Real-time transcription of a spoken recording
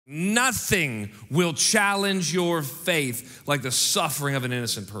Nothing will challenge your faith like the suffering of an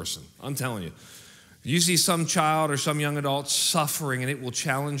innocent person. I'm telling you. You see some child or some young adult suffering, and it will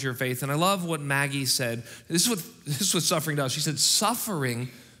challenge your faith. And I love what Maggie said. This is what suffering does. She said, suffering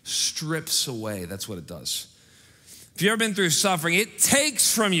strips away. That's what it does. If you've ever been through suffering, it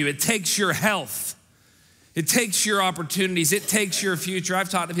takes from you. It takes your health. It takes your opportunities. It takes your future. I've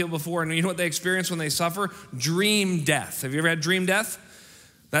talked to people before, and you know what they experience when they suffer? Dream death. Have you ever had dream death?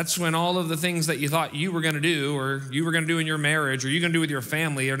 That's when all of the things that you thought you were going to do or you were going to do in your marriage or you're going to do with your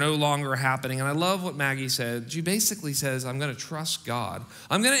family are no longer happening. And I love what Maggie said. She basically says, I'm going to trust God.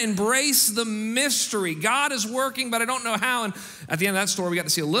 I'm going to embrace the mystery. God is working, but I don't know how. And at the end of that story, we got to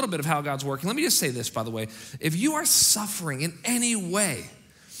see a little bit of how God's working. Let me just say this, by the way. If you are suffering in any way,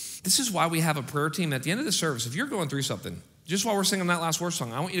 this is why we have a prayer team at the end of the service. If you're going through something, just while we're singing that last worship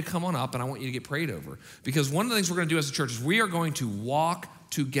song, I want you to come on up and I want you to get prayed over. Because one of the things we're going to do as a church is we are going to walk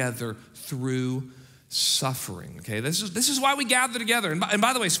together through suffering, okay? This is why we gather together. And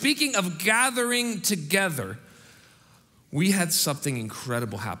by the way, speaking of gathering together, we had something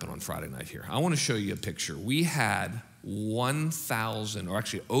incredible happen on Friday night here. I want to show you a picture. We had 1,000, or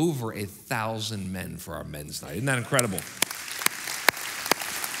actually over 1,000 men for our men's night. Isn't that incredible?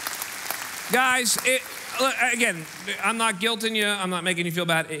 Guys, look, again, I'm not guilting you. I'm not making you feel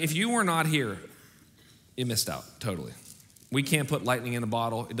bad. If you were not here, you missed out, totally. We can't put lightning in a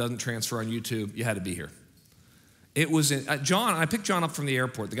bottle. It doesn't transfer on YouTube. You had to be here. It was John. I picked John up from the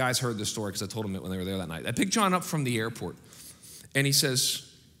airport. The guys heard this story because I told them it when they were there that night. I picked John up from the airport, and he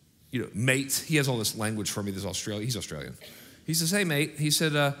says, mate, he has all this language for me. He's Australian. He says, hey, mate. He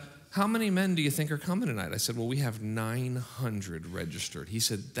said, how many men do you think are coming tonight? I said, well, we have 900 registered. He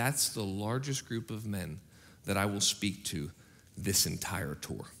said, that's the largest group of men that I will speak to this entire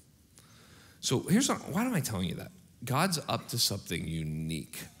tour. So why am I telling you that? God's up to something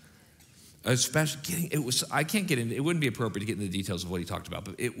unique. Especially I can't get into, it wouldn't be appropriate to get into the details of what he talked about,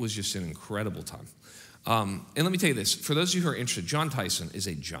 but it was just an incredible time. And let me tell you this, for those of you who are interested, John Tyson is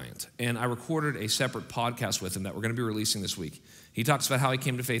a giant. And I recorded a separate podcast with him that we're going to be releasing this week. He talks about how he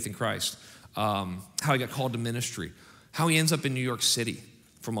came to faith in Christ, how he got called to ministry, how he ends up in New York City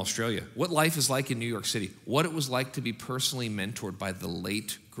from Australia, what life is like in New York City, what it was like to be personally mentored by the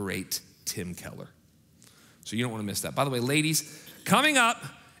late, great Tim Keller. So you don't want to miss that. By the way, ladies, coming up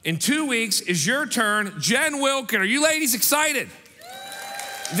in 2 weeks is your turn. Jen Wilkin, are you ladies excited?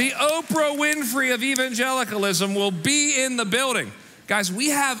 The Oprah Winfrey of evangelicalism will be in the building. Guys, we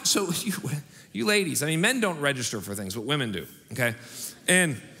have, so you ladies, I mean, men don't register for things, but women do, okay?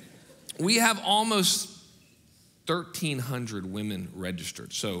 And we have almost 1,300 women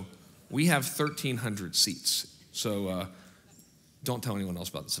registered. So we have 1,300 seats. So don't tell anyone else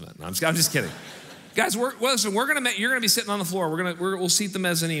about this event. No, I'm just kidding. Guys, listen, you're gonna be sitting on the floor. We'll seat the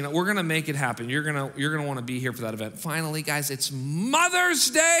mezzanine. We're gonna make it happen. You're gonna want to be here for that event. Finally, guys, it's Mother's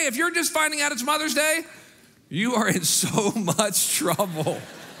Day. If you're just finding out it's Mother's Day, you are in so much trouble.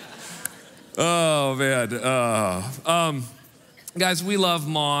 Oh man. Guys, we love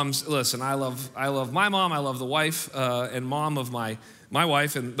moms. Listen, I love my mom. I love the wife and mom of my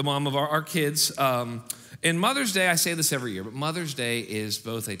wife and the mom of our kids. And Mother's Day, I say this every year, but Mother's Day is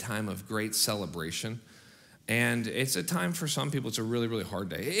both a time of great celebration and it's a time for some people, it's a really, really hard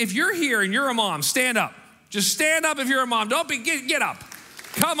day. If you're here and you're a mom, stand up. Just stand up if you're a mom. Get up.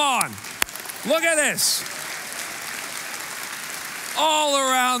 Come on. Look at this. All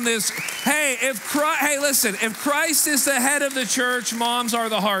around this. Hey, listen, if Christ is the head of the church, moms are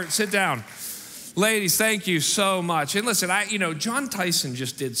the heart. Sit down. Ladies, thank you so much. And listen, John Tyson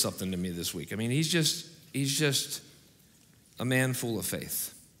just did something to me this week. I mean, he's just a man full of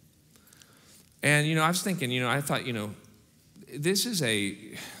faith. And, I was thinking, I thought,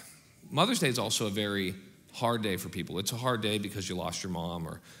 Mother's Day is also a very hard day for people. It's a hard day because you lost your mom,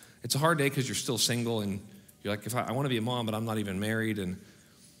 or it's a hard day because you're still single and you're like, I want to be a mom, but I'm not even married. And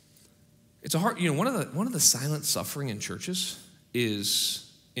it's a hard, one of the silent suffering in churches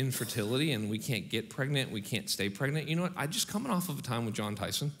is infertility, and we can't get pregnant, we can't stay pregnant. You know what? I just coming off of a time with John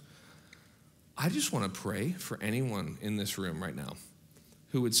Tyson, I just want to pray for anyone in this room right now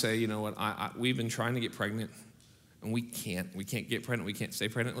who would say, you know what, we've been trying to get pregnant and we can't get pregnant, we can't stay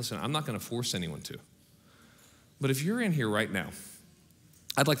pregnant. Listen, I'm not going to force anyone to. But if you're in here right now,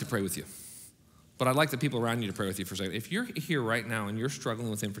 I'd like to pray with you. But I'd like the people around you to pray with you for a second. If you're here right now and you're struggling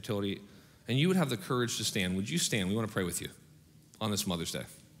with infertility and you would have the courage to stand, would you stand? We want to pray with you on this Mother's Day.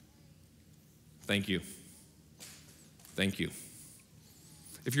 Thank you. Thank you.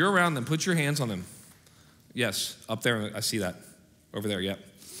 If you're around them, put your hands on them. Yes, up there, I see that. Over there, yep.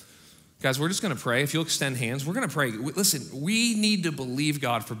 Guys, we're just going to pray. If you'll extend hands, we're going to pray. Listen, we need to believe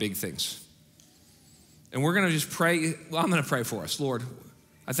God for big things. And we're going to just pray. Well, I'm going to pray for us. Lord,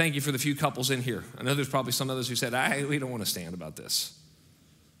 I thank you for the few couples in here. I know there's probably some others who said, we don't want to stand about this.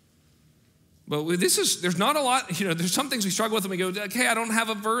 But there's not a lot, there's some things we struggle with and we go, okay, I don't have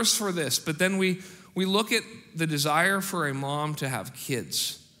a verse for this. But then we look at the desire for a mom to have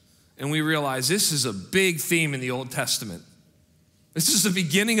kids. And we realize this is a big theme in the Old Testament. This is the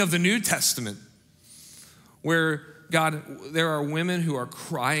beginning of the New Testament, where God, there are women who are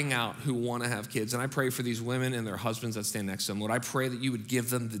crying out who want to have kids. And I pray for these women and their husbands that stand next to them. Lord, I pray that you would give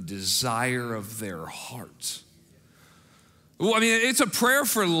them the desire of their hearts. Well, I mean, it's a prayer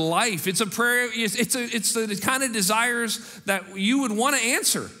for life. It's a prayer, it's the kind of desires that you would want to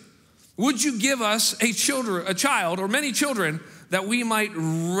answer. Would you give us a child or many children that we might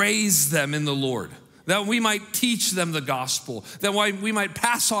raise them in the Lord? That we might teach them the gospel, that we might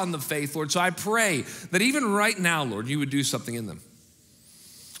pass on the faith, Lord. So I pray that even right now, Lord, you would do something in them.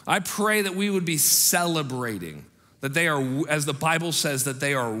 I pray that we would be celebrating that they are, as the Bible says, that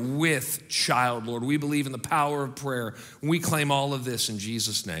they are with child, Lord. We believe in the power of prayer. We claim all of this in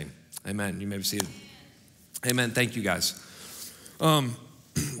Jesus' name. Amen. You may be seated. Amen. Thank you, guys. Well,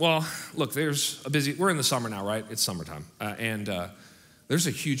 look, we're in the summer now, right? It's summertime. There's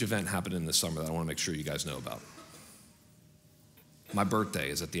a huge event happening this summer that I want to make sure you guys know about. My birthday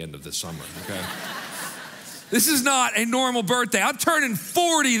is at the end of this summer, okay? This is not a normal birthday. I'm turning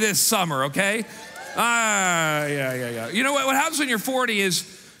 40 this summer, okay? Yeah. You know what happens when you're 40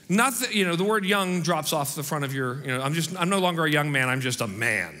 is nothing, the word young drops off the front of your, I'm no longer a young man, I'm just a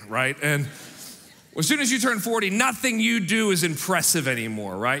man, right? And as soon as you turn 40, nothing you do is impressive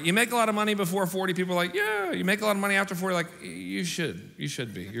anymore, right? You make a lot of money before 40, people are like, yeah. You make a lot of money after 40, like, you should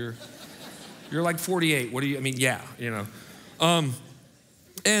be. You're like 48. Yeah.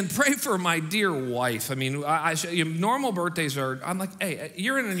 And pray for my dear wife. I mean, normal birthdays I'm like, hey,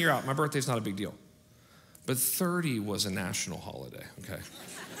 year in and year out, my birthday's not a big deal. But 30 was a national holiday, okay?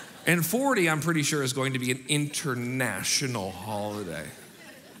 And 40, I'm pretty sure, is going to be an international holiday.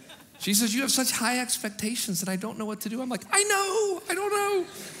 She says, you have such high expectations that I don't know what to do. I'm like, I don't know.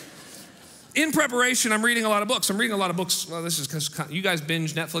 In preparation, I'm reading a lot of books. Well, this is because you guys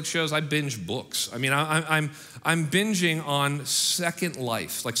binge Netflix shows. I binge books. I mean, I'm binging on second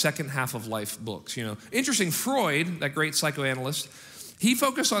life, like second half of life books. Interesting, Freud, that great psychoanalyst, he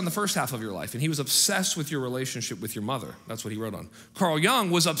focused on the first half of your life, and he was obsessed with your relationship with your mother. That's what he wrote on. Carl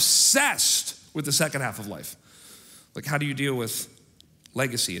Jung was obsessed with the second half of life. Like, how do you deal with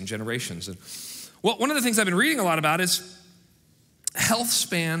legacy and generations? And well, one of the things I've been reading a lot about is health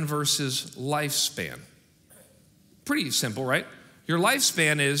span versus lifespan. Pretty simple, right? Your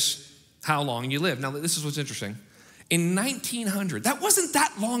lifespan is how long you live. Now, this is what's interesting. In 1900, that wasn't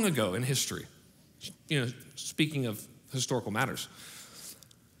that long ago in history, speaking of historical matters.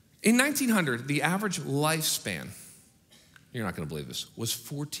 In 1900, the average lifespan, you're not going to believe this, was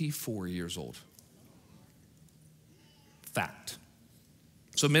 44 years old. Fact.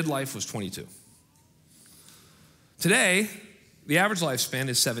 So midlife was 22. Today, the average lifespan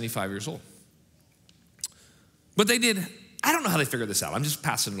is 75 years old. But I don't know how they figured this out. I'm just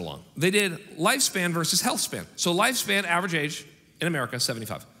passing it along. They did lifespan versus health span. So lifespan, average age in America,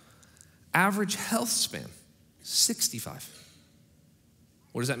 75. Average health span, 65.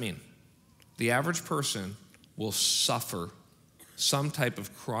 What does that mean? The average person will suffer some type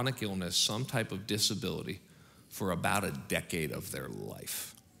of chronic illness, some type of disability for about a decade of their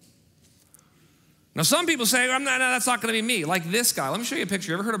life. Now, some people say, that's not going to be me. Like this guy. Let me show you a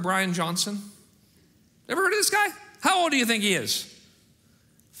picture. You ever heard of Brian Johnson? Ever heard of this guy? How old do you think he is?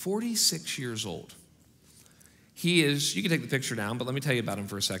 46 years old. He is, you can take the picture down, but let me tell you about him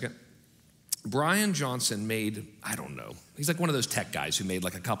for a second. Brian Johnson made, I don't know, he's like one of those tech guys who made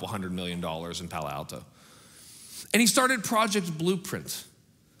like a couple $100 million in Palo Alto. And he started Project Blueprint.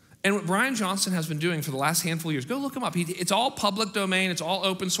 And what Brian Johnson has been doing for the last handful of years, go look him up. It's all public domain, it's all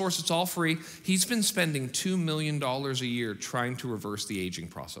open source, it's all free. He's been spending $2 million a year trying to reverse the aging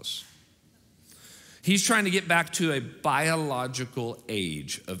process. He's trying to get back to a biological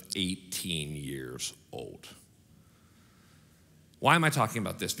age of 18 years old. Why am I talking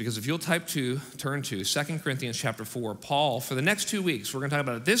about this? Because if you'll turn to 2 Corinthians chapter 4, Paul, for the next 2 weeks, we're going to talk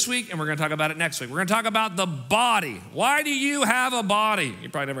about it this week and we're going to talk about it next week. We're going to talk about the body. Why do you have a body? You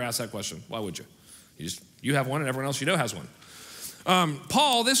probably never asked that question. Why would you? You have one and everyone else you know has one.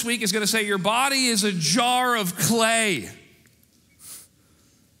 Paul this week is going to say your body is a jar of clay.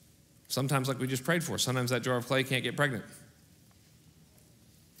 Sometimes, like we just prayed for, sometimes that jar of clay can't get pregnant.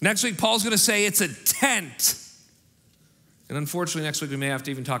 Next week, Paul's going to say it's a tent. And unfortunately, next week we may have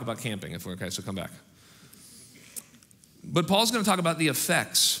to even talk about camping. Okay, so come back. But Paul's going to talk about the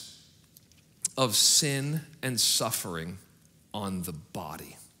effects of sin and suffering on the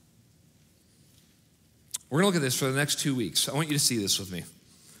body. We're going to look at this for the next 2 weeks. I want you to see this with me.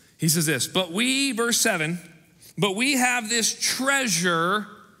 He says this, verse 7, but we have this treasure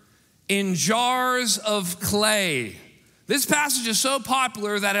in jars of clay. This passage is so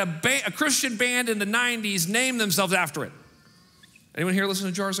popular that a Christian band in the 90s named themselves after it. Anyone here listen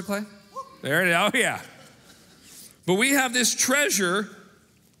to Jars of Clay? There it is. Oh, yeah. But we have this treasure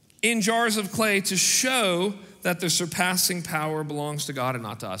in jars of clay to show that the surpassing power belongs to God and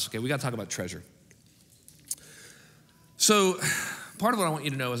not to us. Okay, we got to talk about treasure. So part of what I want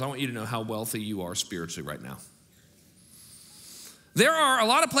you to know is I want you to know how wealthy you are spiritually right now. There are a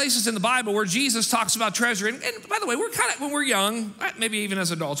lot of places in the Bible where Jesus talks about treasure. And by the way, when we're young, maybe even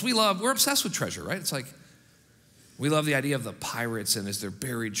as adults, we're obsessed with treasure, right? It's like, we love the idea of the pirates and is there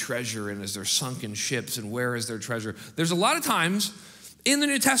buried treasure and is there sunken ships and where is their treasure? There's a lot of times in the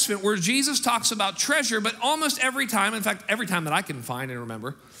New Testament where Jesus talks about treasure, but almost every time, in fact, every time that I can find and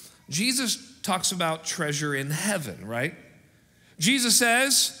remember, Jesus talks about treasure in heaven, right? Jesus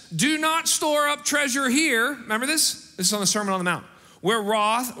says, do not store up treasure here. Remember this? This is on the Sermon on the Mount. Where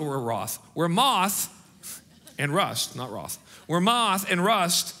moth and rust, not Roth, where moth and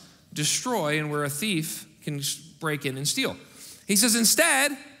rust destroy and where a thief can break in and steal. He says,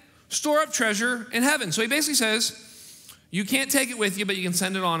 instead, store up treasure in heaven. So he basically says, you can't take it with you, but you can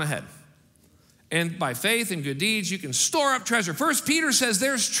send it on ahead. And by faith and good deeds, you can store up treasure. First Peter says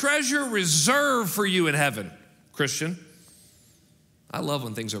there's treasure reserved for you in heaven, Christian. I love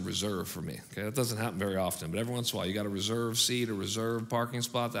when things are reserved for me. Okay, that doesn't happen very often, but every once in a while, you got a reserved seat, a reserved parking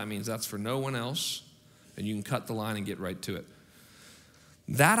spot. That means that's for no one else, and you can cut the line and get right to it.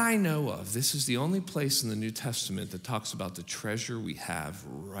 That I know of. This is the only place in the New Testament that talks about the treasure we have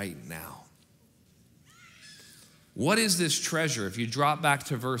right now. What is this treasure? If you drop back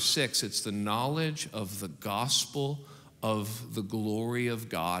to verse 6, it's the knowledge of the gospel of the glory of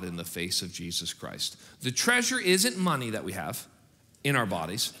God in the face of Jesus Christ. The treasure isn't money that we have in our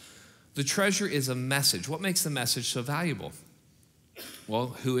bodies. The treasure is a message. What makes the message so valuable? Well,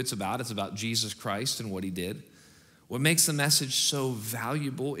 who it's about Jesus Christ and what he did. What makes the message so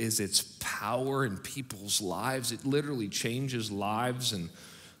valuable is its power in people's lives. It literally changes lives and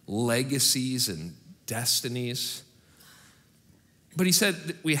legacies and destinies. But he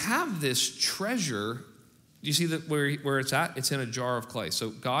said, we have this treasure. Do you see that where it's at? It's in a jar of clay. So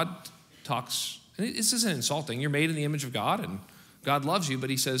God talks, and this isn't insulting. You're made in the image of God, and God loves you, but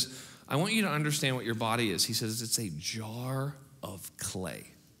he says, I want you to understand what your body is. He says, it's a jar of clay.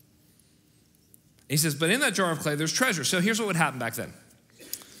 He says, but in that jar of clay, there's treasure. So here's what would happen back then.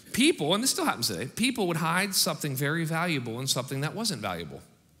 People, and this still happens today, people would hide something very valuable in something that wasn't valuable.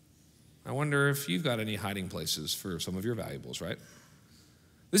 I wonder if you've got any hiding places for some of your valuables, right?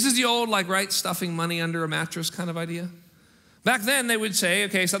 This is the old, stuffing money under a mattress kind of idea. Back then, they would say,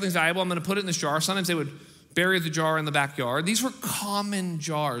 okay, something's valuable, I'm going to put it in this jar. Sometimes they would bury the jar in the backyard. These were common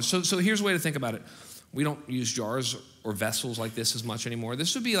jars. So here's a way to think about it. We don't use jars or vessels like this as much anymore.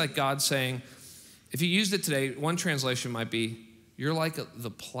 This would be like God saying, if you used it today, one translation might be, you're like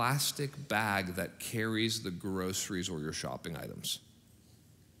the plastic bag that carries the groceries or your shopping items.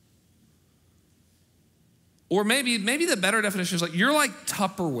 Or maybe the better definition is you're like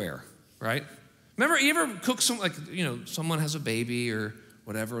Tupperware, right? Remember, you ever cook someone has a baby or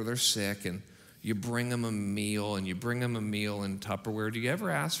whatever, or they're sick, and you bring them a meal, and you bring them a meal in Tupperware. Do you ever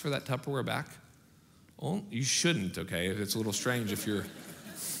ask for that Tupperware back? Well, you shouldn't, okay? It's a little strange if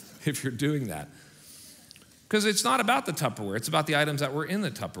you're doing that. Because it's not about the Tupperware. It's about the items that were in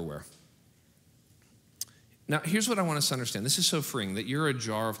the Tupperware. Now, here's what I want us to understand. This is so freeing, that you're a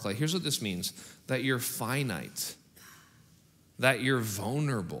jar of clay. Here's what this means, that you're finite, that you're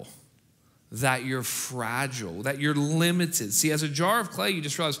vulnerable, that you're fragile, that you're limited. See, as a jar of clay, you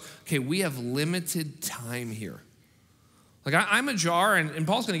just realize, okay, we have limited time here. I'm a jar, and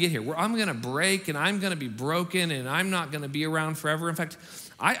Paul's going to get here, where I'm going to break, and I'm going to be broken, and I'm not going to be around forever. In fact,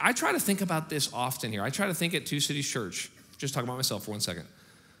 I try to think about this often here. I try to think at Two Cities Church, just talking about myself for 1 second,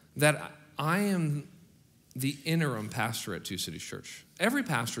 that I am the interim pastor at Two Cities Church. Every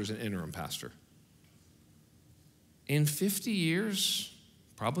pastor is an interim pastor. In 50 years,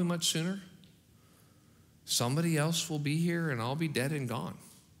 probably much sooner, somebody else will be here and I'll be dead and gone.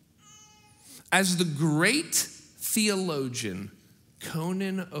 As the great theologian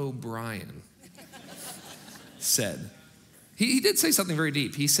Conan O'Brien said, he did say something very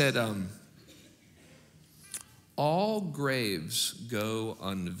deep. He said, all graves go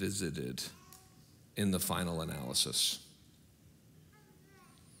unvisited in the final analysis.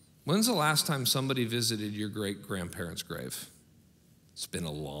 When's the last time somebody visited your great-grandparents' grave? It's been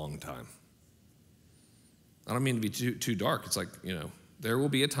a long time. I don't mean to be too dark. It's like, there will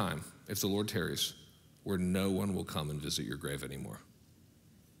be a time, if the Lord tarries, where no one will come and visit your grave anymore.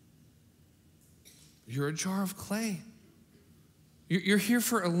 You're a jar of clay. You're here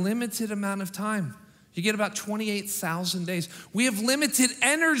for a limited amount of time. You get about 28,000 days. We have limited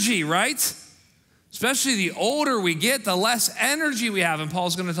energy, right? Especially the older we get, the less energy we have, and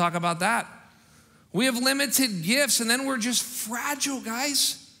Paul's going to talk about that. We have limited gifts, and then we're just fragile,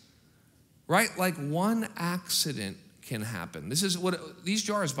 guys. Right? Like one accident can happen. These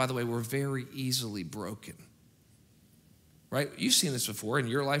jars, by the way, were very easily broken. Right? You've seen this before in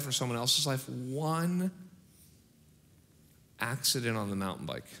your life or someone else's life. One accident on the mountain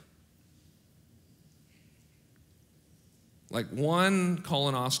bike. Like one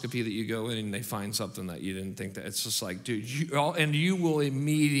colonoscopy that you go in and they find something that you didn't think that. It's just like, dude, you will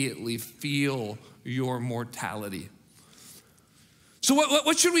immediately feel your mortality. So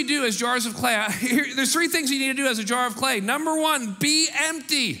what should we do as jars of clay? There's three things you need to do as a jar of clay. Number one, be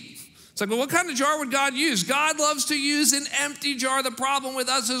empty. It's like, well, what kind of jar would God use? God loves to use an empty jar. The problem with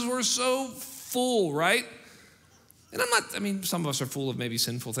us is we're so full, right? And some of us are full of maybe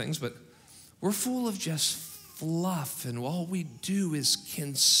sinful things, but we're full of just fluff, and all we do is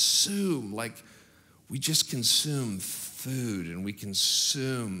consume. Like, we just consume food, and we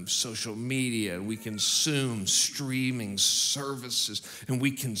consume social media, and we consume streaming services, and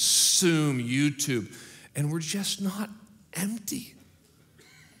we consume YouTube, and we're just not empty.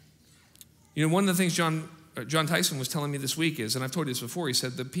 One of the things John Tyson was telling me this week is, and I've told you this before, he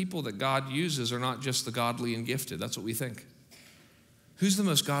said the people that God uses are not just the godly and gifted. That's what we think. Who's the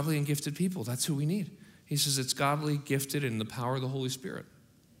most godly and gifted people? That's who we need. He says it's godly, gifted, and the power of the Holy Spirit.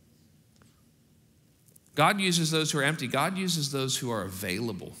 God uses those who are empty. God uses those who are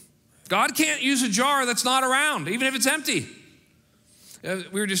available. God can't use a jar that's not around, even if it's empty.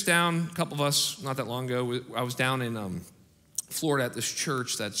 We were just down, a couple of us, not that long ago. I was down in Florida at this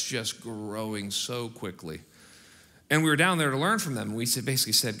church that's just growing so quickly. And we were down there to learn from them. And we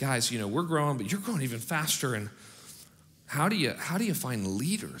basically said, guys, we're growing, but you're growing even faster. And how do you find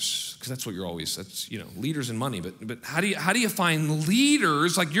leaders? Because that's what that's leaders and money. But how do you find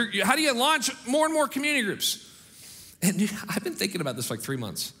leaders? Like how do you launch more and more community groups? And I've been thinking about this for like 3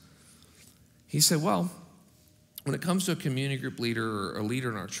 months. He said, well, when it comes to a community group leader or a leader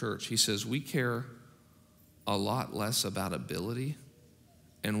in our church, he says we care a lot less about ability,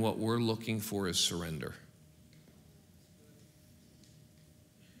 and what we're looking for is surrender.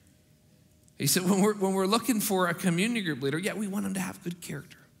 He said, when we're looking for a community group leader, we want them to have good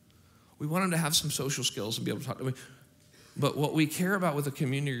character. We want them to have some social skills and be able to talk. But what we care about with a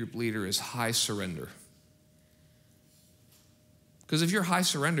community group leader is high surrender. Because if you're high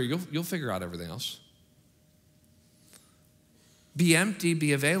surrender, you'll figure out everything else. Be empty,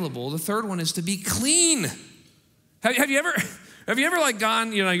 be available. The third one is to be clean. Have you ever like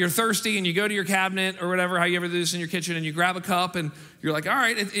gone, you're thirsty and you go to your cabinet or whatever, how you ever do this in your kitchen, and you grab a cup and you're like, all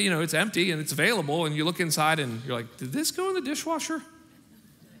right, it's empty and it's available, and you look inside and you're like, did this go in the dishwasher?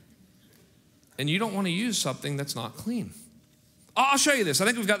 And you don't want to use something that's not clean. I'll show you this. I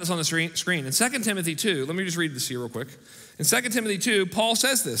think we've got this on the screen. In 2 Timothy 2, let me just read this here real quick. In 2 Timothy 2, Paul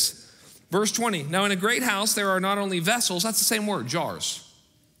says this, verse 20, now in a great house there are not only vessels, that's the same word, jars,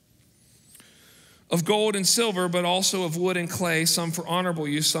 of gold and silver, but also of wood and clay, some for honorable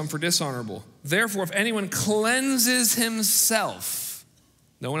use, some for dishonorable. Therefore, if anyone cleanses himself,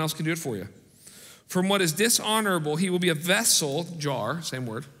 no one else can do it for you, from what is dishonorable, he will be a vessel, jar, same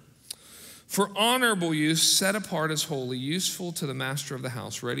word, for honorable use, set apart as holy, useful to the master of the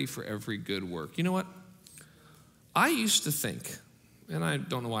house, ready for every good work. You know what? I used to think, and I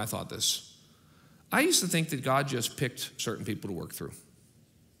don't know why I thought this, I used to think that God just picked certain people to work through.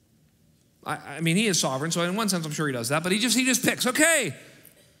 He is sovereign, so in one sense I'm sure he does that, but he just picks. Okay,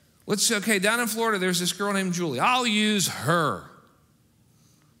 down in Florida there's this girl named Julie. I'll use her.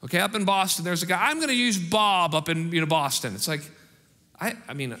 Okay, up in Boston there's a guy. I'm going to use Bob up in Boston. It's like,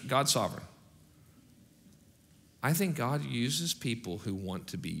 God's sovereign. I think God uses people who want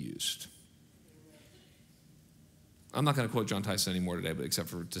to be used. I'm not going to quote John Tyson anymore today, but except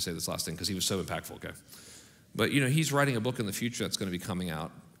for to say this last thing because he was so impactful, okay? But he's writing a book in the future that's going to be coming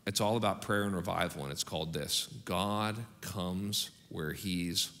out. It's all about prayer and revival, and it's called this: God comes where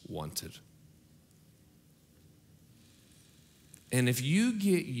he's wanted. And if you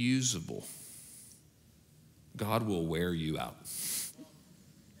get usable, God will wear you out.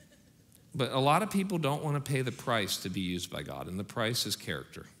 But a lot of people don't want to pay the price to be used by God, and the price is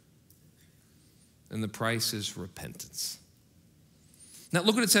character. And the price is repentance. Now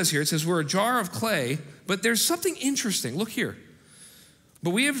look what it says here. It says we're a jar of clay, but there's something interesting. Look here. But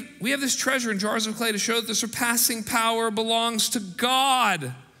we have this treasure in jars of clay to show that the surpassing power belongs to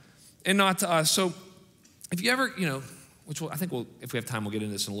God and not to us. So if you ever, which I think if we have time, we'll get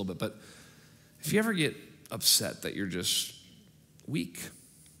into this in a little bit, but if you ever get upset that you're just weak,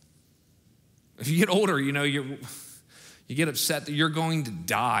 if you get older, you get upset that you're going to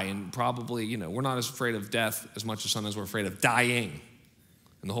die, and probably, we're not as afraid of death as much as sometimes we're afraid of dying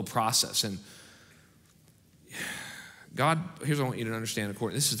and the whole process. And God, here's what I want you to understand.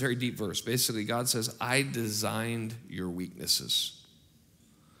 This is a very deep verse. Basically, God says, I designed your weaknesses.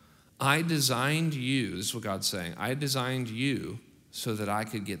 I designed you, this is what God's saying, I designed you so that I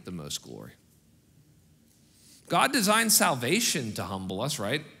could get the most glory. God designed salvation to humble us,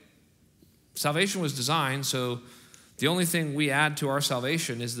 right? Salvation was designed, so the only thing we add to our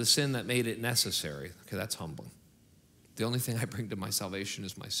salvation is the sin that made it necessary. Okay, that's humbling. The only thing I bring to my salvation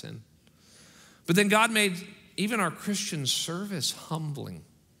is my sin. But then God made even our Christian service humbling.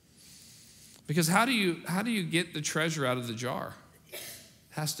 Because how do you get the treasure out of the jar? It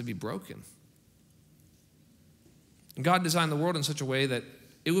has to be broken. And God designed the world in such a way that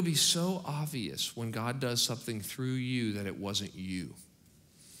it would be so obvious when God does something through you that it wasn't you.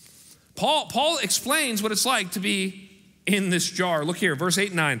 Paul explains what it's like to be in this jar. Look here, verse 8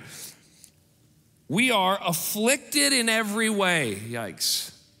 and 9. We are afflicted in every way.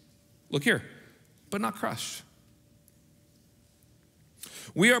 Yikes. Look here, but not crushed.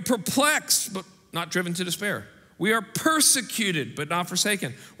 We are perplexed, but not driven to despair. We are persecuted, but not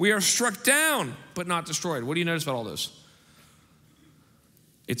forsaken. We are struck down, but not destroyed. What do you notice about all those?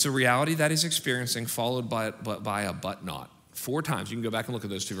 It's a reality that he's experiencing, followed by a but not. 4 times, you can go back and look at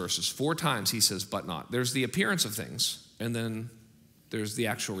those 2 verses. 4 times he says, but not. There's the appearance of things, and then there's the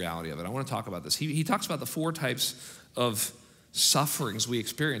actual reality of it. I want to talk about this. He talks about the 4 types of sufferings we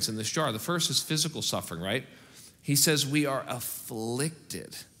experience in this jar. The first is physical suffering, right? He says we are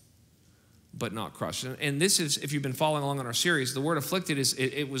afflicted, but not crushed. And this is, if you've been following along on our series, the word afflicted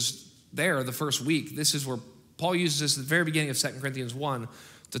it was there the first week. This is where Paul uses this at the very beginning of 2 Corinthians 1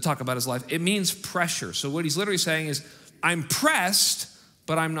 to talk about his life. It means pressure. So what he's literally saying is, I'm pressed,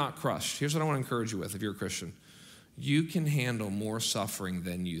 but I'm not crushed. Here's what I want to encourage you with if you're a Christian. You can handle more suffering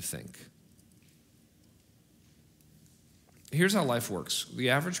than you think. Here's how life works.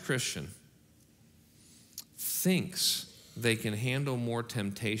 The average Christian thinks they can handle more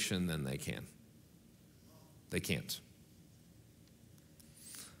temptation than they can. They can't.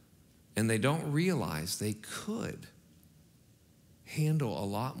 And they don't realize they could handle a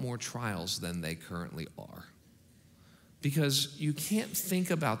lot more trials than they currently are. Because you can't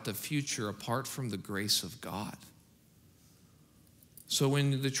think about the future apart from the grace of God. So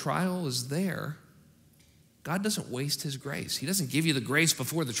when the trial is there, God doesn't waste his grace. He doesn't give you the grace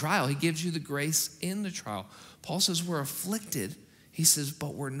before the trial. He gives you the grace in the trial. Paul says we're afflicted. He says,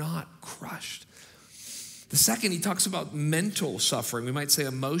 but we're not crushed. The second, he talks about mental suffering. We might say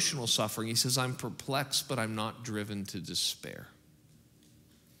emotional suffering. He says, I'm perplexed, but I'm not driven to despair.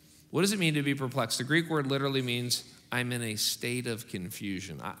 What does it mean to be perplexed? The Greek word literally means I'm in a state of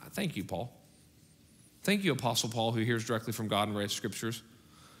confusion. Thank you, Paul. Thank you, Apostle Paul, who hears directly from God and writes scriptures.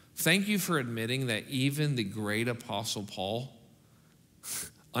 Thank you for admitting that even the great Apostle Paul,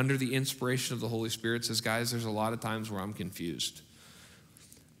 under the inspiration of the Holy Spirit, says, guys, there's a lot of times where I'm confused.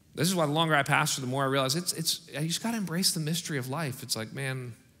 This is why the longer I pastor, the more I realize you just got to embrace the mystery of life. It's like,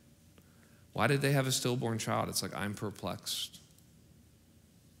 man, why did they have a stillborn child? It's like, I'm perplexed,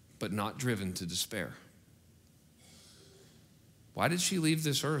 but not driven to despair. Why did she leave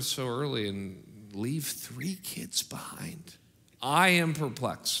this earth so early and leave 3 kids behind? I am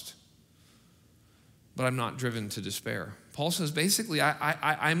perplexed, but I'm not driven to despair. Paul says, basically,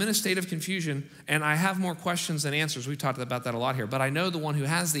 I'm in a state of confusion, and I have more questions than answers. We've talked about that a lot here, but I know the one who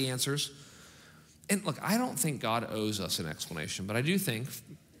has the answers. And look, I don't think God owes us an explanation, but I do think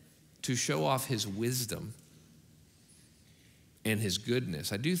to show off his wisdom and his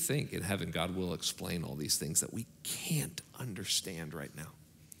goodness, I do think in heaven God will explain all these things that we can't understand right now.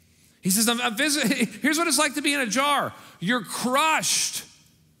 He says, here's what it's like to be in a jar. You're crushed.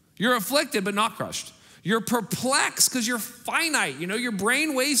 You're afflicted, but not crushed. You're perplexed because you're finite. Your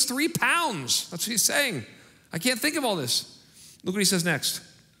brain weighs 3 pounds. That's what he's saying. I can't think of all this. Look what he says next.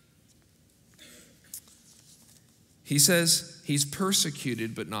 He says he's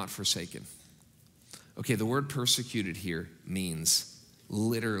persecuted, but not forsaken. Okay, the word persecuted here means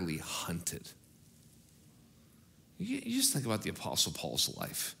literally hunted. You just think about the Apostle Paul's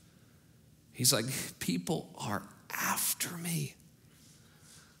life. He's like, people are after me.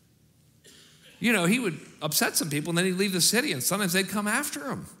 he would upset some people and then he'd leave the city and sometimes they'd come after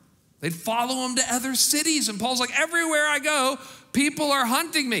him. They'd follow him to other cities. And Paul's like, everywhere I go, people are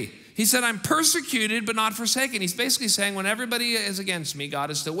hunting me. He said, I'm persecuted but not forsaken. He's basically saying when everybody is against me, God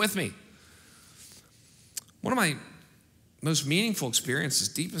is still with me. One of my most meaningful experiences,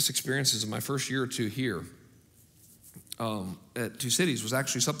 deepest experiences of my first year or two here at Two Cities was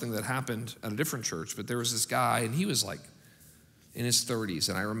actually something that happened at a different church. But there was this guy, and he was like in his 30s,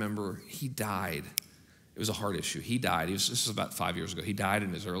 and I remember he died. It was a heart issue. He died. This was about 5 years ago. He died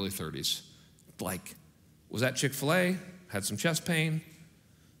in his early 30s. Was at Chick-fil-A, had some chest pain.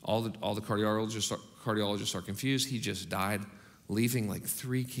 All the cardiologists are confused. He just died, leaving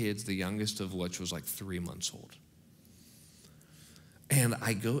 3 kids, the youngest of which was 3 months old. And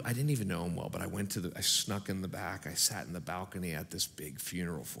I didn't even know him well, but I snuck in the back. I sat in the balcony at this big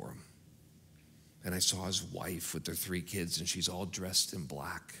funeral for him. And I saw his wife with their 3 kids, and she's all dressed in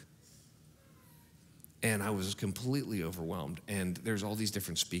black. And I was completely overwhelmed. And there's all these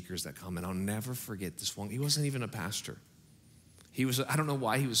different speakers that come, and I'll never forget this one. He wasn't even a pastor. I don't know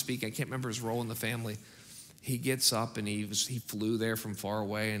why he was speaking. I can't remember his role in the family. He gets up, and he flew there from far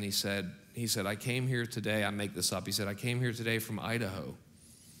away, and he said, I came here today, I make this up. He said, I came here today from Idaho.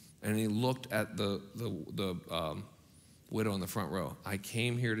 And he looked at the widow in the front row. I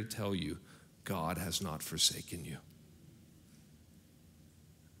came here to tell you, God has not forsaken you.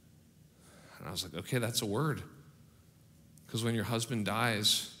 And I was like, okay, that's a word. Because when your husband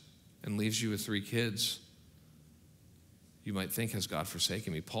dies and leaves you with 3 kids, you might think, has God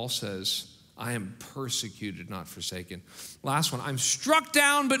forsaken me? Paul says, I am persecuted, not forsaken. Last one, I'm struck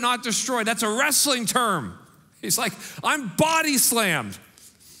down but not destroyed. That's a wrestling term. He's like, I'm body slammed.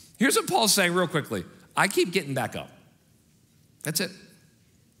 Here's what Paul's saying real quickly. I keep getting back up. That's it.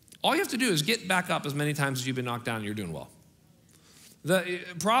 All you have to do is get back up as many times as you've been knocked down and you're doing well. The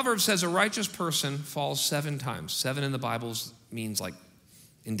Proverbs says a righteous person falls 7 times. 7 in the Bible means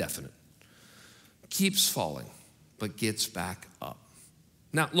indefinite. Keeps falling, but gets back up.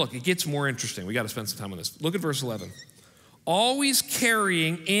 Now, look, it gets more interesting. We got to spend some time on this. Look at verse 11. Always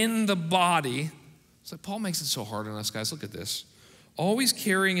carrying in the body. It's like Paul makes it so hard on us, guys. Look at this. Always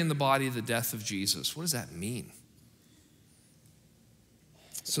carrying in the body the death of Jesus. What does that mean?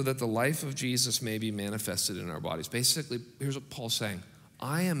 So that the life of Jesus may be manifested in our bodies. Basically, here's what Paul's saying.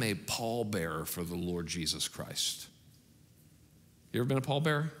 I am a pallbearer for the Lord Jesus Christ. You ever been a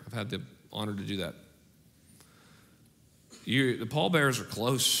pallbearer? I've had the honor to do that. The pallbearers are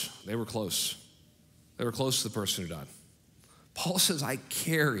close. They were close. They were close to the person who died. Paul says, I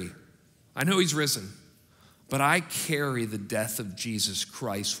know he's risen, but I carry the death of Jesus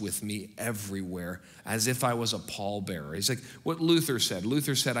Christ with me everywhere as if I was a pallbearer. He's like what Luther said.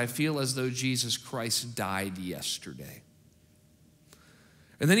 Luther said, I feel as though Jesus Christ died yesterday.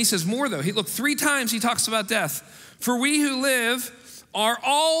 And then he says more though. Look, 3 times he talks about death. For we who live are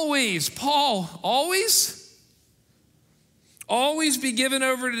always, Paul, always be given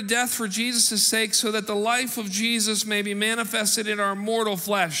over to death for Jesus' sake so that the life of Jesus may be manifested in our mortal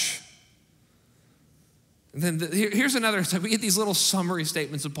flesh. And then here's another, we get these little summary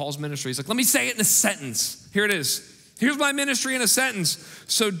statements of Paul's ministry. He's like, let me say it in a sentence. Here it is. Here's my ministry in a sentence.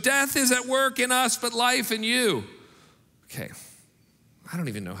 So death is at work in us, but life in you. Okay, I don't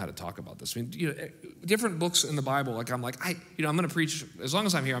even know how to talk about this. I mean, different books in the Bible, I'm going to preach, as long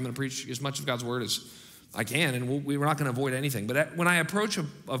as I'm here, I'm going to preach as much of God's word as I can, and we're not going to avoid anything. But when I approach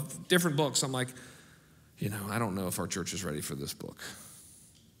of different books, I'm like, I don't know if our church is ready for this book.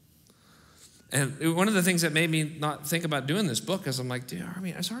 And one of the things that made me not think about doing this book is I'm like,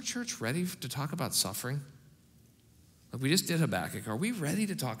 is our church ready to talk about suffering? We just did Habakkuk. Are we ready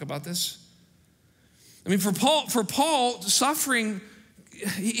to talk about this? For Paul, suffering,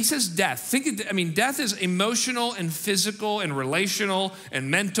 he says death. Death is emotional and physical and relational and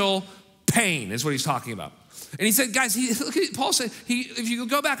mental pain is what he's talking about. And he said, guys, Paul said, if you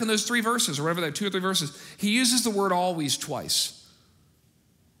go back in those 3 verses, or whatever, there are 2 or 3 verses, he uses the word always twice.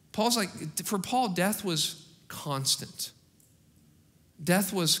 Paul's like, for Paul, death was constant.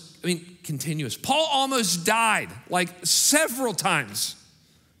 Death was, continuous. Paul almost died, several times.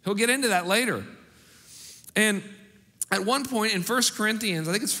 He'll get into that later. And at one point in 1 Corinthians,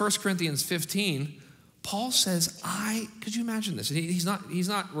 I think it's 1 Corinthians 15, Paul says, could you imagine this? He's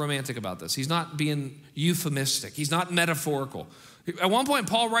not romantic about this. He's not being euphemistic. He's not metaphorical. At one point,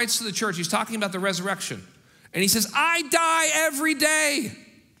 Paul writes to the church, he's talking about the resurrection. And he says, I die every day.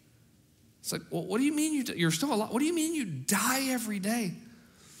 It's like, well, what do you mean you're still alive? What do you mean you die every day?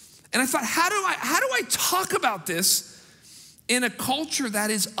 And I thought, how do I talk about this in a culture that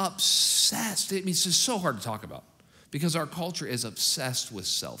is obsessed? It's just so hard to talk about because our culture is obsessed with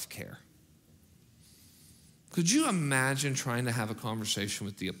self-care. Could you imagine trying to have a conversation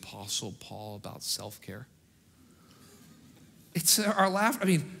with the Apostle Paul about self-care? It's our laugh. I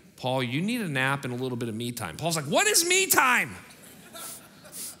mean, Paul, you need a nap and a little bit of me time. Paul's like, what is me time?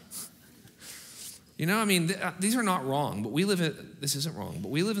 You know, I mean, these are not wrong, but this isn't wrong,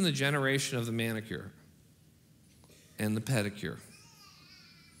 but we live in the generation of the manicure and the pedicure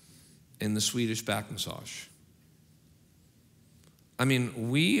and the Swedish back massage. I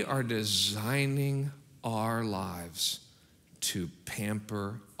mean, we are designing our lives to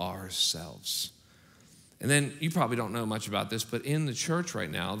pamper ourselves. And then you probably don't know much about this, but in the church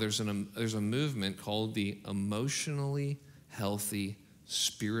right now, there's a movement called the emotionally healthy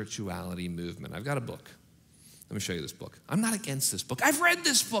spirituality movement. I've got a book. Let me show you this book. I'm not against this book. I've read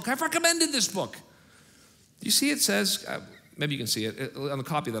this book. I've recommended this book. You see it says, maybe you can see it, on the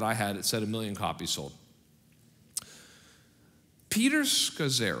copy that I had, it said 1 million copies sold. Peter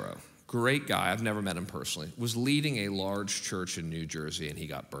Scazzaro, great guy, I've never met him personally, was leading a large church in New Jersey, and he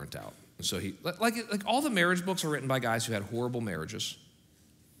got burnt out. And so he, like all the marriage books are written by guys who had horrible marriages,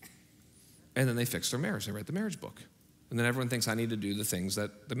 and then they fixed their marriage. They write the marriage book. And then everyone thinks I need to do the things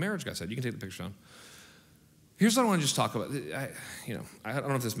that the marriage guy said. You can take the picture down. Here's what I want to just talk about. I don't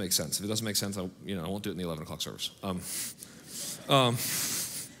know if this makes sense. If it doesn't make sense, I won't do it in the 11 o'clock service.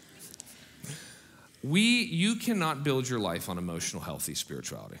 You cannot build your life on emotional, healthy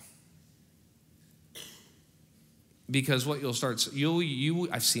spirituality. Because what you'll start,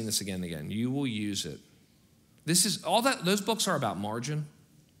 I've seen this again and again. You will use it. This is all that. Those books are about margin.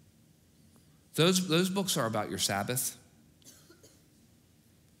 Those books are about your Sabbath.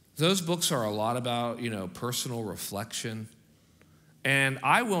 Those books are a lot about, personal reflection. And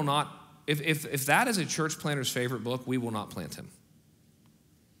I will not, if that is a church planter's favorite book, we will not plant him.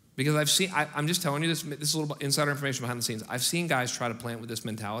 Because I'm just telling you this is a little insider information behind the scenes. I've seen guys try to plant with this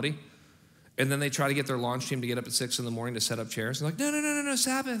mentality, and then they try to get their launch team to get up at 6 a.m. to set up chairs. And they're like, no,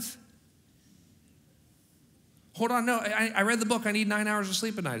 Sabbath. Hold on, no, I read the book. I need 9 hours of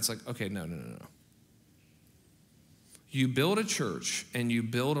sleep a night. It's like, okay, no. You build a church and you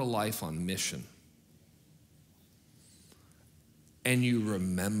build a life on mission. And you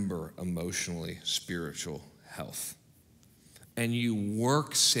remember emotionally spiritual health. And you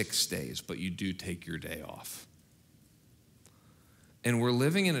work 6 days, but you do take your day off. And we're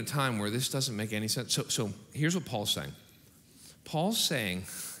living in a time where this doesn't make any sense. So here's what Paul's saying. Paul's saying,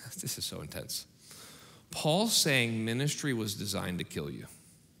 this is so intense. Paul's saying ministry was designed to kill you.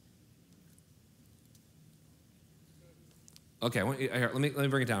 Okay, let me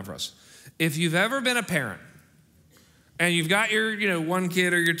bring it down for us. If you've ever been a parent, and you've got your one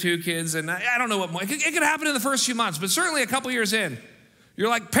kid or your 2 kids, and I don't know what, it could happen in the first few months, but certainly a couple years in, you're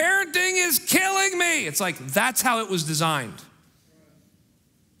like, parenting is killing me. It's like, that's how it was designed.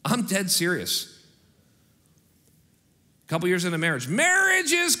 I'm dead serious. A couple years into marriage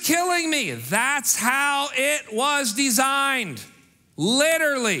is killing me. That's how it was designed,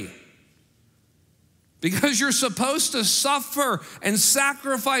 literally. Because you're supposed to suffer and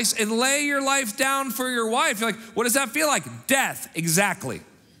sacrifice and lay your life down for your wife. You're like, what does that feel like? Death, exactly.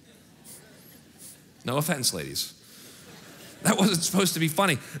 No offense, ladies. That wasn't supposed to be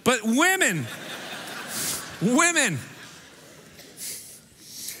funny. But women,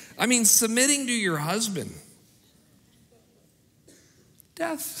 I mean, submitting to your husband,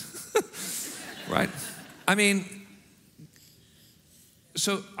 death, right? I mean,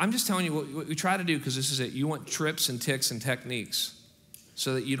 so I'm just telling you what we try to do, because this is it. You want trips and ticks and techniques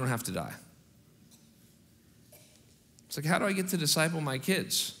so that you don't have to die. It's like, how do I get to disciple my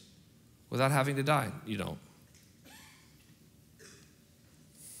kids without having to die? You don't.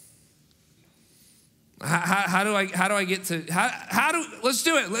 How do I get to, let's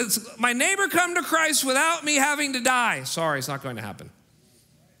do it. My neighbor come to Christ without me having to die. Sorry, it's not going to happen.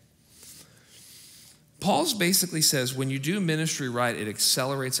 Paul's basically says when you do ministry right, it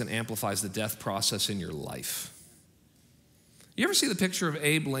accelerates and amplifies the death process in your life. You ever see the picture of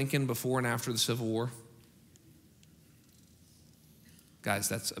Abe Lincoln before and after the Civil War? Guys,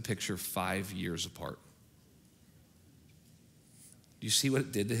 that's a picture 5 years apart. Do you see what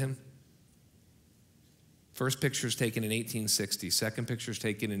it did to him? First picture is taken in 1860. Second picture is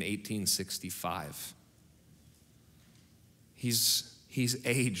taken in 1865. He's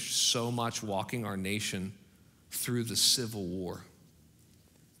aged so much walking our nation through the Civil War.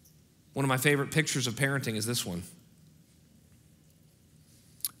 One of my favorite pictures of parenting is this one.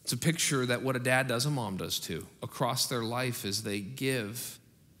 It's a picture that what a dad does, a mom does too. Across their life is they give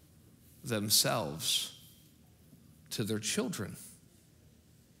themselves to their children.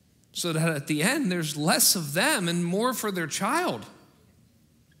 So that at the end, there's less of them and more for their child.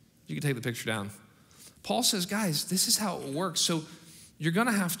 You can take the picture down. Paul says, guys, this is how it works. So you're going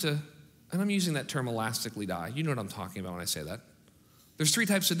to have to, and I'm using that term elastically die. You know what I'm talking about when I say that. There's 3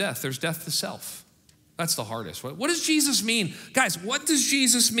 types of death. There's death to self. That's the hardest. What does Jesus mean? Guys, what does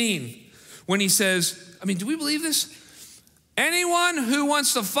Jesus mean when he says, do we believe this? Anyone who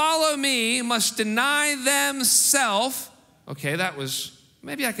wants to follow me must deny themselves. Okay,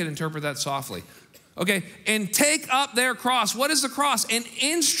 maybe I could interpret that softly. Okay, and take up their cross. What is the cross? An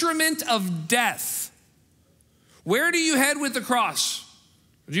instrument of death. Where do you head with the cross?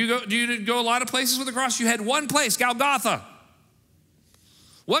 Do you go a lot of places with the cross? You head one place, Golgotha.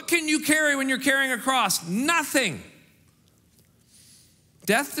 What can you carry when you're carrying a cross? Nothing.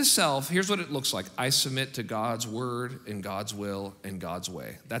 Death to self, here's what it looks like. I submit to God's word and God's will and God's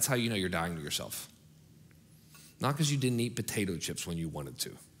way. That's how you know you're dying to yourself. Not because you didn't eat potato chips when you wanted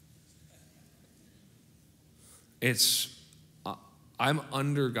to. I'm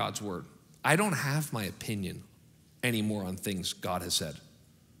under God's word. I don't have my opinion anymore on things God has said.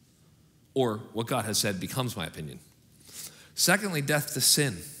 Or what God has said becomes my opinion. Secondly, death to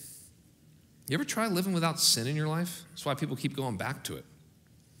sin. You ever try living without sin in your life? That's why people keep going back to it.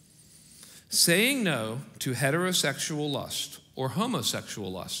 Saying no to heterosexual lust or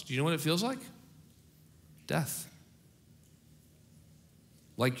homosexual lust. Do you know what it feels like? Death.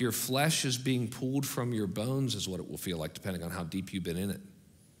 Like your flesh is being pulled from your bones is what it will feel like, depending on how deep you've been in it.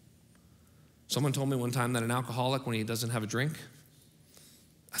 Someone told me one time that an alcoholic, when he doesn't have a drink,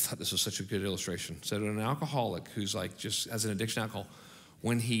 I thought this was such a good illustration. Said an alcoholic who's like just has an addiction to alcohol,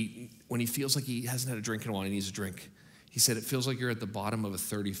 when he feels like he hasn't had a drink in a while and he needs a drink, he said it feels like you're at the bottom of a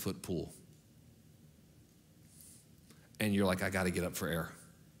 30-foot pool. And you're like, I got to get up for air.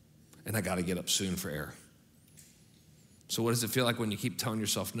 And I got to get up soon for air. So what does it feel like when you keep telling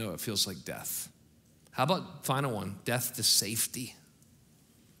yourself no? It feels like death. How about final one, death to safety?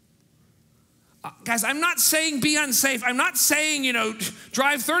 Guys, I'm not saying be unsafe. I'm not saying,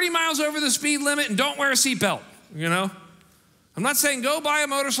 drive 30 miles over the speed limit and don't wear a seatbelt, I'm not saying go buy a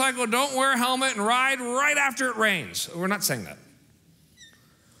motorcycle, don't wear a helmet, and ride right after it rains. We're not saying that.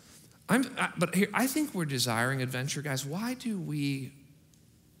 But here, I think we're desiring adventure, guys. Why do we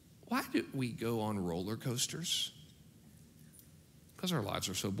go on roller coasters? Because our lives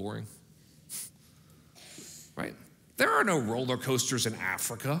are so boring, right? There are no roller coasters in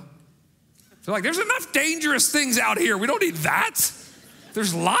Africa. They're like, there's enough dangerous things out here. We don't need that.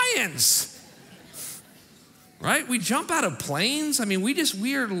 There's lions, right? We jump out of planes.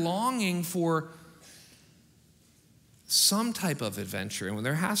 We are longing for some type of adventure. And when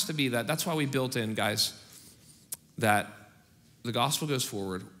there has to be that, that's why we built in, guys, that the gospel goes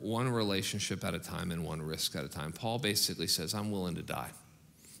forward one relationship at a time and one risk at a time. Paul basically says, I'm willing to die.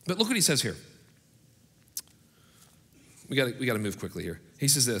 But look what he says here. We got to move quickly here. He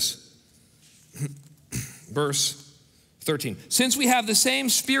says this. Verse 13. Since we have the same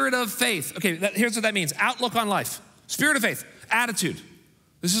spirit of faith. Okay, here's what that means. Outlook on life. Spirit of faith. Attitude.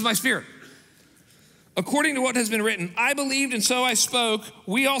 This is my spirit. According to what has been written, I believed and so I spoke.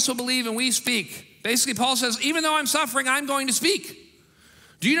 We also believe and we speak. Basically, Paul says, even though I'm suffering, I'm going to speak.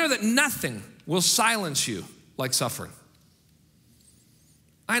 Do you know that nothing will silence you like suffering?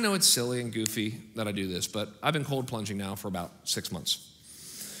 I know it's silly and goofy that I do this, but I've been cold plunging now for about 6 months.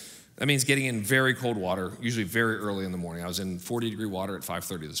 That means getting in very cold water, usually very early in the morning. I was in 40-degree water at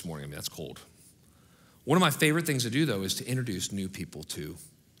 5:30 this morning. That's cold. One of my favorite things to do, though, is to introduce new people to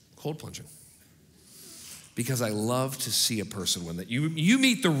cold plunging. Because I love to see a person when you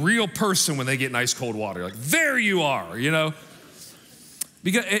meet the real person when they get in ice cold water. Like, there you are,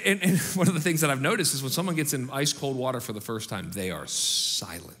 Because, and one of the things that I've noticed is when someone gets in ice cold water for the first time, they are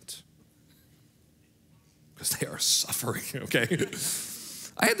silent. Because they are suffering, okay?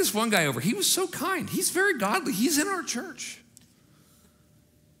 I had this one guy over. He was so kind. He's very godly. He's in our church.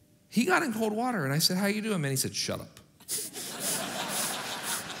 He got in cold water, and I said, how you doing, man? He said, shut up.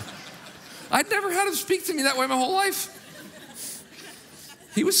 I'd never had him speak to me that way my whole life.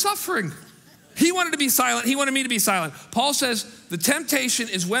 He was suffering. He wanted to be silent. He wanted me to be silent. Paul says the temptation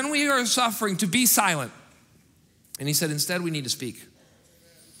is when we are suffering to be silent. And he said, instead, we need to speak.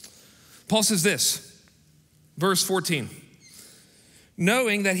 Paul says this, verse 14.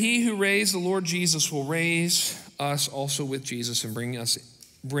 Knowing that he who raised the Lord Jesus will raise us also with Jesus and bring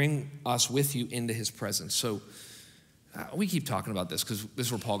us with you into his presence. So we keep talking about this because this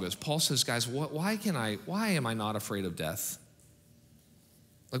is where Paul goes. Paul says, guys, why am I not afraid of death?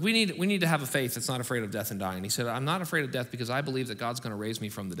 Like we need to have a faith that's not afraid of death and dying. He said, I'm not afraid of death because I believe that God's going to raise me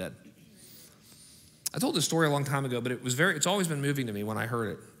from the dead. I told this story a long time ago, but it's always been moving to me when I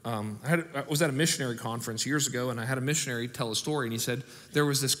heard it. I was at a missionary conference years ago, and I had a missionary tell a story, and he said there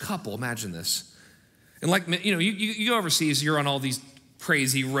was this couple, imagine this, And like, you know, you go overseas, you're on all these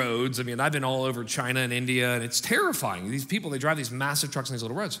crazy roads. I mean, I've been all over China and India, and it's terrifying. These people, they drive these massive trucks on these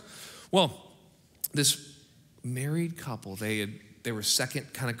little roads. Well, this married couple, they were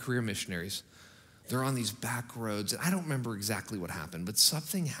second kind of career missionaries. They're on these back roads, and I don't remember exactly what happened, but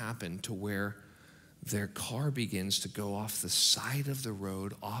something happened to where their car begins to go off the side of the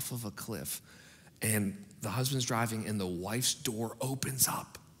road, off of a cliff, and the husband's driving, and the wife's door opens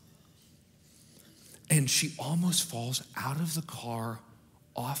up. And she almost falls out of the car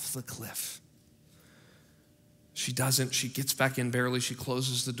off the cliff. She doesn't. She gets back in barely. She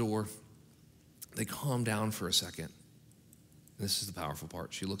closes the door. They calm down for a second. And this is the powerful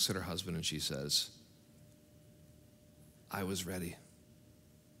part. She looks at her husband and she says, I was ready.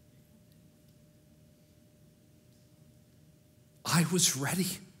 I was ready.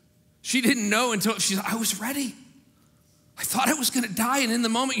 She didn't know until she said, I was ready. I thought I was going to die. And in the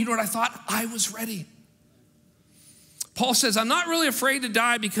moment, you know what I thought? I was ready. Paul says, I'm not really afraid to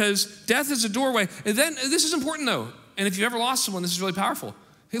die because death is a doorway. And then, this is important though. And if you've ever lost someone, this is really powerful.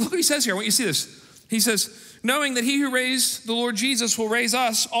 Hey, look what he says here. I want you to see this. He says, knowing that he who raised the Lord Jesus will raise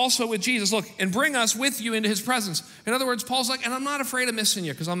us also with Jesus. Look, and bring us with you into his presence. In other words, Paul's like, and I'm not afraid of missing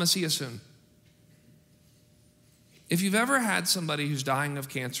you because I'm going to see you soon. If you've ever had somebody who's dying of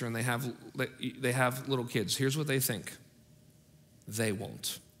cancer and they have little kids, here's what they think. They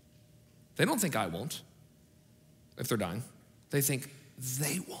won't. They don't think I won't if they're dying. They think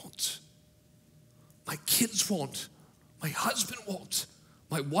they won't. My kids won't. My husband won't.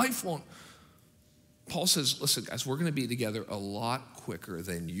 My wife won't. Paul says, listen, guys, we're going to be together a lot quicker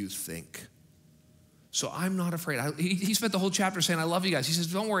than you think. So I'm not afraid. He spent the whole chapter saying, I love you guys. He says,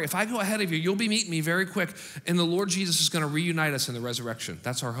 don't worry. If I go ahead of you, you'll be meeting me very quick. And the Lord Jesus is going to reunite us in the resurrection.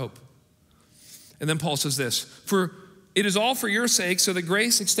 That's our hope. And then Paul says this, for it is all for your sake, so that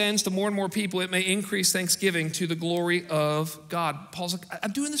grace extends to more and more people. It may increase thanksgiving to the glory of God. Paul's like,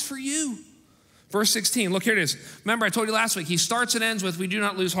 I'm doing this for you. Verse 16, look, here it is. Remember, I told you last week, he starts and ends with, we do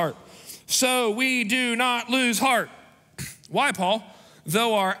not lose heart. So we do not lose heart. Why, Paul?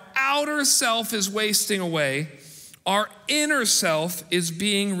 Though our outer self is wasting away, our inner self is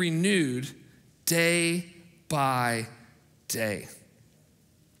being renewed day by day.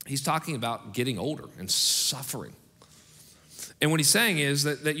 He's talking about getting older and suffering. And what he's saying is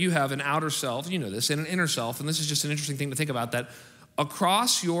that you have an outer self, you know this, and an inner self, and this is just an interesting thing to think about, that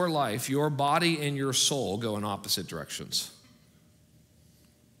across your life, your body and your soul go in opposite directions.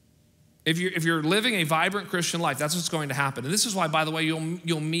 If you're living a vibrant Christian life, that's what's going to happen. And this is why, by the way,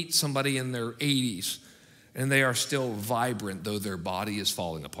 you'll meet somebody in their 80s, and they are still vibrant, though their body is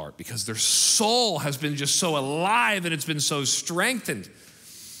falling apart, because their soul has been just so alive and it's been so strengthened.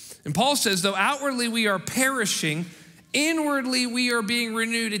 And Paul says, though outwardly we are perishing, inwardly we are being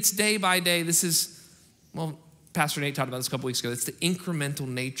renewed. It's day by day. This is, well, Pastor Nate talked about this a couple weeks ago. It's the incremental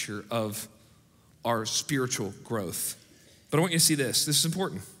nature of our spiritual growth. But I want you to see this. This is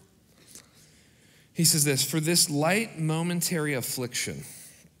important. He says this, for this light momentary affliction.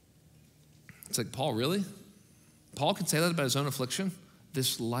 It's like, Paul, really? Paul can say that about his own affliction?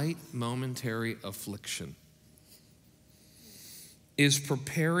 This light momentary affliction is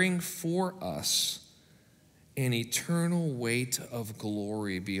preparing for us an eternal weight of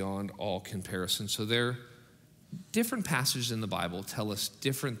glory beyond all comparison. So there, different passages in the Bible tell us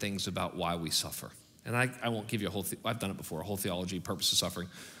different things about why we suffer. And I won't give you a whole, I've done it before, a whole theology, purpose of suffering.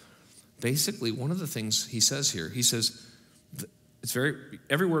 Basically, one of the things he says here, he says, it's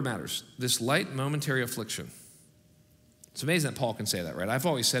every word matters. This light momentary affliction. It's amazing that Paul can say that, right? I've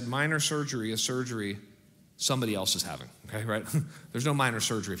always said minor surgery is surgery somebody else is having, okay, right? There's no minor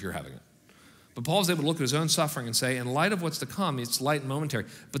surgery if you're having it. But Paul's able to look at his own suffering and say, in light of what's to come, it's light and momentary.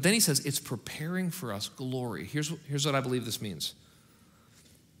 But then he says, it's preparing for us glory. Here's what I believe this means.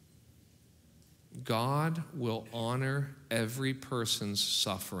 God will honor every person's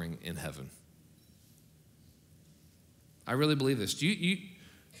suffering in heaven. I really believe this. Do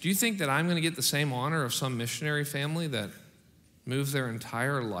you think that I'm going to get the same honor of some missionary family that moved their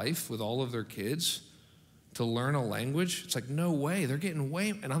entire life with all of their kids to learn a language? It's like, no way. They're getting way,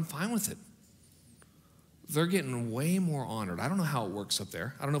 and I'm fine with it. They're getting way more honored. I don't know how it works up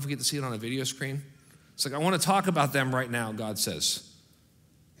there. I don't know if we get to see it on a video screen. It's like, I want to talk about them right now, God says.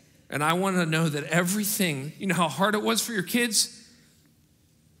 And I want to know that everything, you know how hard it was for your kids?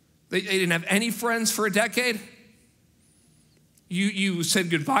 They didn't have any friends for a decade. You said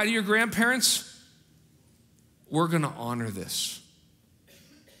goodbye to your grandparents. We're going to honor this.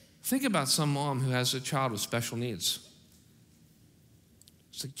 Think about some mom who has a child with special needs.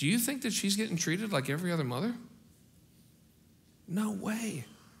 It's like, do you think that she's getting treated like every other mother? No way.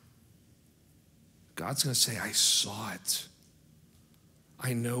 God's going to say, I saw it.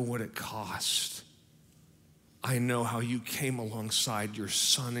 I know what it cost. I know how you came alongside your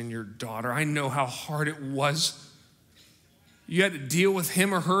son and your daughter. I know how hard it was. You had to deal with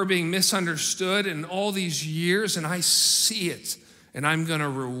him or her being misunderstood in all these years, and I see it, and I'm going to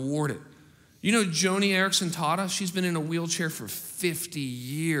reward it. You know Joni Eareckson Tada? She's been in a wheelchair for 50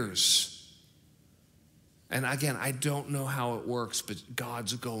 years. And again, I don't know how it works, but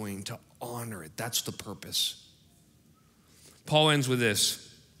God's going to honor it. That's the purpose. Paul ends with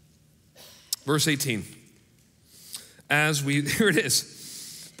this. Verse 18. Here it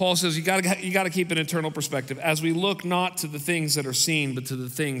is. Paul says, you got to keep an eternal perspective. As we look not to the things that are seen, but to the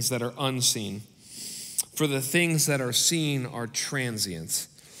things that are unseen. For the things that are seen are transient,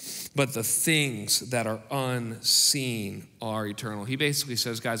 but the things that are unseen are eternal. He basically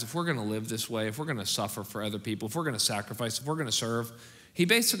says, guys, if we're going to live this way, if we're going to suffer for other people, if we're going to sacrifice, if we're going to serve, he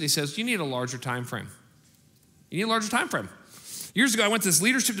basically says, you need a larger time frame. You need a larger time frame. Years ago, I went to this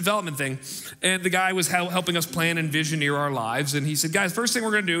leadership development thing, and the guy was helping us plan and visioneer our lives. And he said, guys, first thing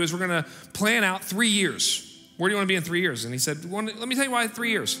we're going to do is we're going to plan out 3 years. Where do you want to be in 3 years? And he said, let me tell you why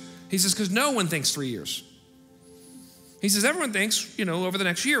 3 years. He says, because no one thinks 3 years. He says, everyone thinks, over the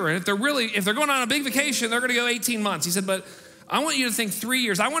next year. And if they're going on a big vacation, they're going to go 18 months. He said, but I want you to think 3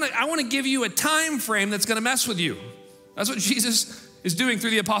 years. I want to give you a time frame that's going to mess with you. That's what Jesus is doing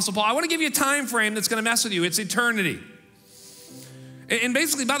through the Apostle Paul. I want to give you a time frame that's going to mess with you. It's eternity. And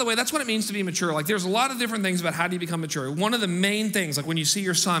basically, by the way, that's what it means to be mature. Like, there's a lot of different things about how do you become mature. One of the main things, like when you see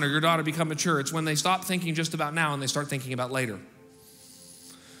your son or your daughter become mature, it's when they stop thinking just about now and they start thinking about later.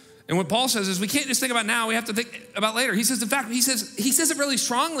 And what Paul says is we can't just think about now, we have to think about later. He says, in fact, he says it really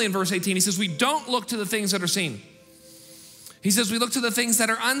strongly in verse 18. He says, we don't look to the things that are seen. He says, we look to the things that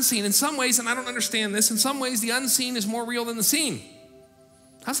are unseen. In some ways, and I don't understand this, in some ways, the unseen is more real than the seen.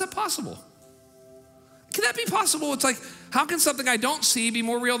 How's that possible? Can that be possible? It's like, how can something I don't see be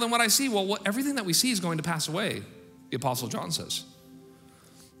more real than what I see? Well, everything that we see is going to pass away, the Apostle John says.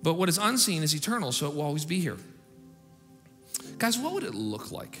 But what is unseen is eternal, so it will always be here. Guys, what would it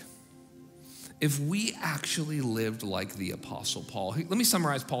look like if we actually lived like the Apostle Paul? Let me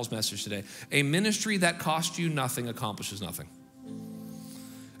summarize Paul's message today. A ministry that costs you nothing accomplishes nothing.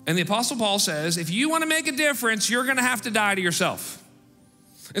 And the Apostle Paul says, if you want to make a difference, you're going to have to die to yourself.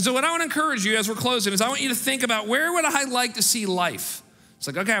 And so what I want to encourage you as we're closing is I want you to think about, where would I like to see life? It's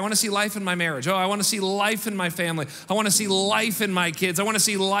like, okay, I want to see life in my marriage. Oh, I want to see life in my family. I want to see life in my kids. I want to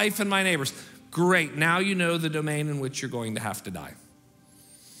see life in my neighbors. Great, now you know the domain in which you're going to have to die.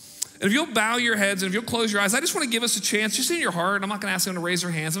 And if you'll bow your heads and if you'll close your eyes, I just want to give us a chance, just in your heart. I'm not going to ask them to raise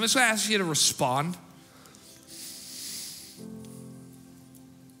their hands. I'm just going to ask you to respond.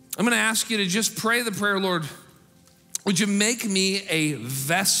 I'm going to ask you to just pray the prayer, Lord, would you make me a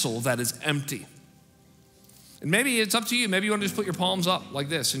vessel that is empty? And maybe it's up to you. Maybe you want to just put your palms up like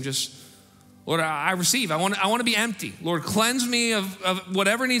this and just, Lord, I receive. I want to be empty. Lord, cleanse me of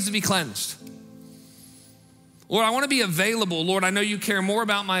whatever needs to be cleansed. Lord, I want to be available. Lord, I know you care more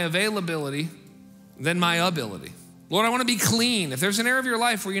about my availability than my ability. Lord, I want to be clean. If there's an area of your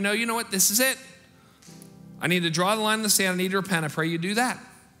life where you know what, this is it. I need to draw the line in the sand. I need to repent. I pray you do that.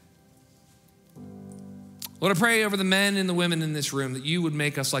 Lord, I pray over the men and the women in this room that you would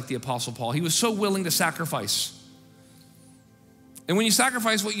make us like the Apostle Paul. He was so willing to sacrifice. And when you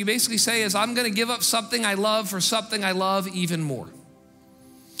sacrifice, what you basically say is, I'm going to give up something I love for something I love even more.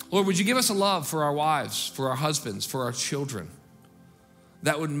 Lord, would you give us a love for our wives, for our husbands, for our children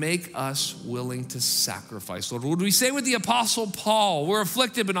that would make us willing to sacrifice? Lord, would we say with the Apostle Paul, we're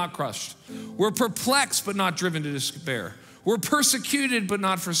afflicted but not crushed. We're perplexed but not driven to despair. We're persecuted but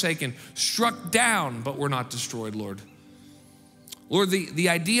not forsaken, struck down but we're not destroyed, Lord. Lord, the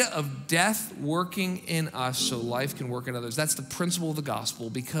idea of death working in us so life can work in others, that's the principle of the gospel.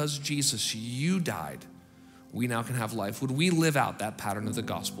 Because Jesus, you died, we now can have life. Would we live out that pattern of the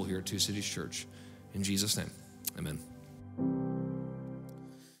gospel here at Two Cities Church? In Jesus' name, amen.